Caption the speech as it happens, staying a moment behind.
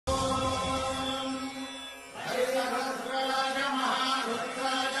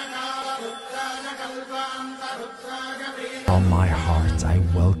heart, I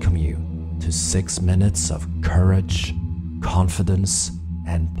welcome you to 6 minutes of courage, confidence,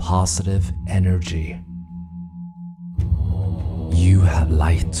 and positive energy. You have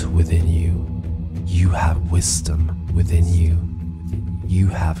light within you. You have wisdom within you. You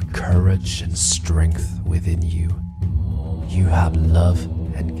have courage and strength within you. You have love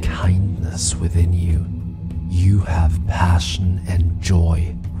and kindness within you. You have passion and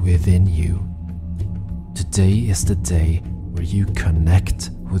joy within you. Today is the day where you connect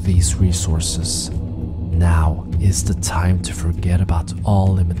with these resources. Now is the time to forget about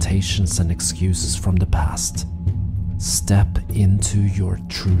all limitations and excuses from the past. Step into your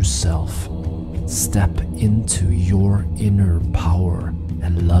true self. Step into your inner power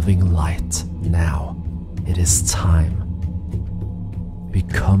and loving light now. It is time.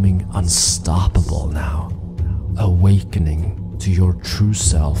 Becoming unstoppable now. Awakening to your true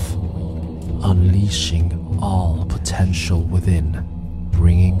self. Unleashing all potential within.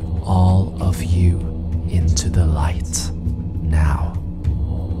 Bringing all of you into the light now.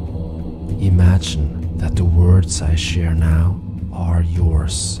 Imagine that the words I share now are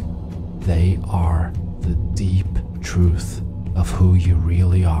yours. They are the deep truth of who you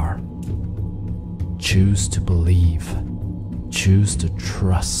really are. Choose to believe. Choose to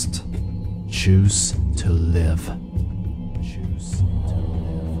trust. Choose to live. Choose to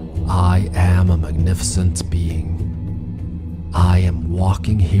live. I am a magnificent being. I am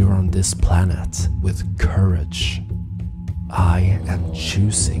walking here on this planet with courage. I am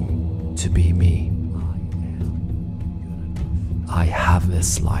choosing to be me. I have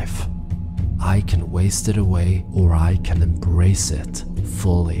this life. I can waste it away or I can embrace it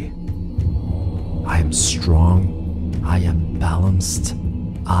fully. I am strong. I am balanced.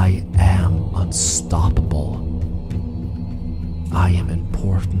 I am unstoppable. I am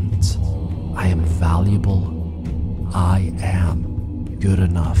important. I am valuable. I am good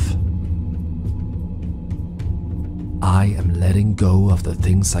enough. I am letting go of the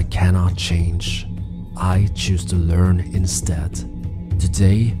things I cannot change. I choose to learn instead.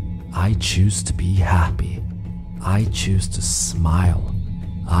 Today, I choose to be happy. I choose to smile.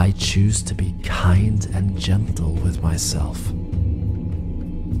 I choose to be kind and gentle with myself.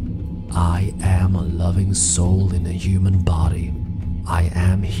 I am a loving soul in a human body. I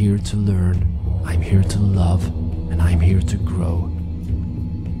am here to learn. I'm here to love, and I'm here to grow.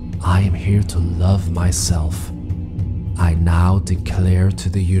 I am here to love myself. I now declare to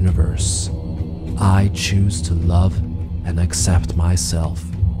the universe, I choose to love and accept myself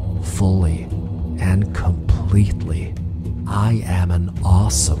fully and completely. I am an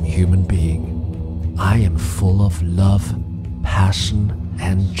awesome human being. I am full of love, passion,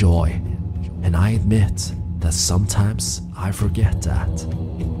 and joy. And I admit that sometimes I forget that.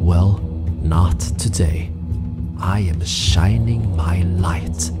 Well, not today. I am shining my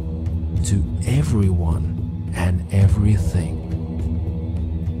light to everyone and everything.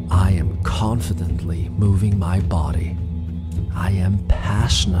 I am confidently moving my body. I am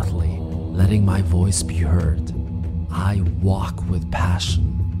passionately letting my voice be heard. I walk with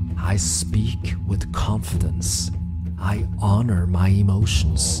passion. I speak with confidence. I honor my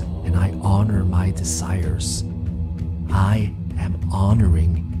emotions and I honor my desires. I am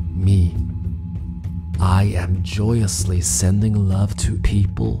honoring me. I am joyously sending love to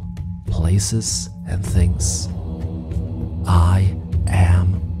people, places, and things. I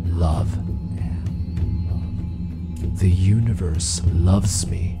am love. The universe loves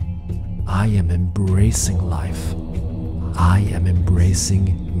me. I am embracing life. I am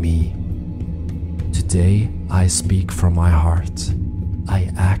embracing me. Today, I speak from my heart. I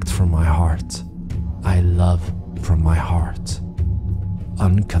act from my heart. I love from my heart.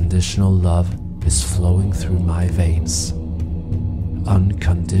 Unconditional love is flowing through my veins.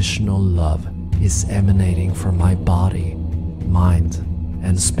 Unconditional love is emanating from my body, mind,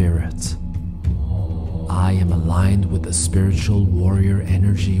 and spirit. I am aligned with the spiritual warrior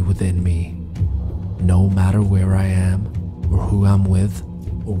energy within me. No matter where I am, or who I'm with,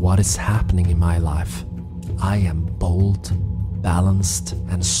 or what is happening in my life, I am bold, balanced,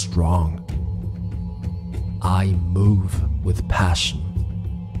 and strong. I move with passion.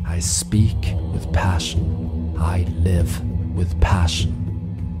 I speak with passion. I live with passion.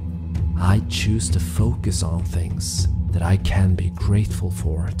 I choose to focus on things that I can be grateful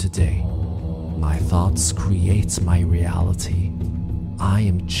for today. My thoughts create my reality. I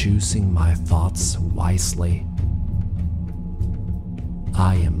am choosing my thoughts wisely.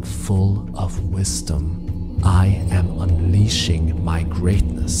 I am full of wisdom. I am unleashing my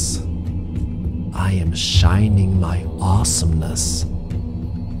greatness. I am shining my awesomeness.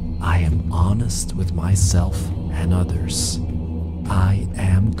 I am honest with myself and others. I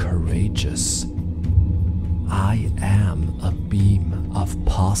am courageous. I am a beam of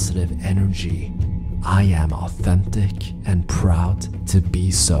positive energy. I am authentic and proud to be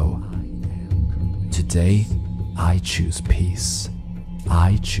so. Today, I choose peace.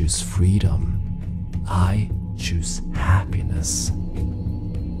 I choose freedom. I choose happiness.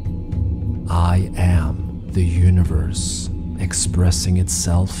 I am the universe expressing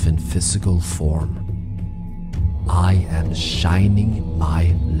itself in physical form. I am shining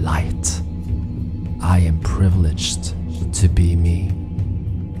my light. I am privileged to be me.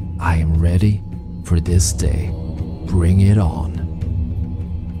 I am ready for this day. Bring it on.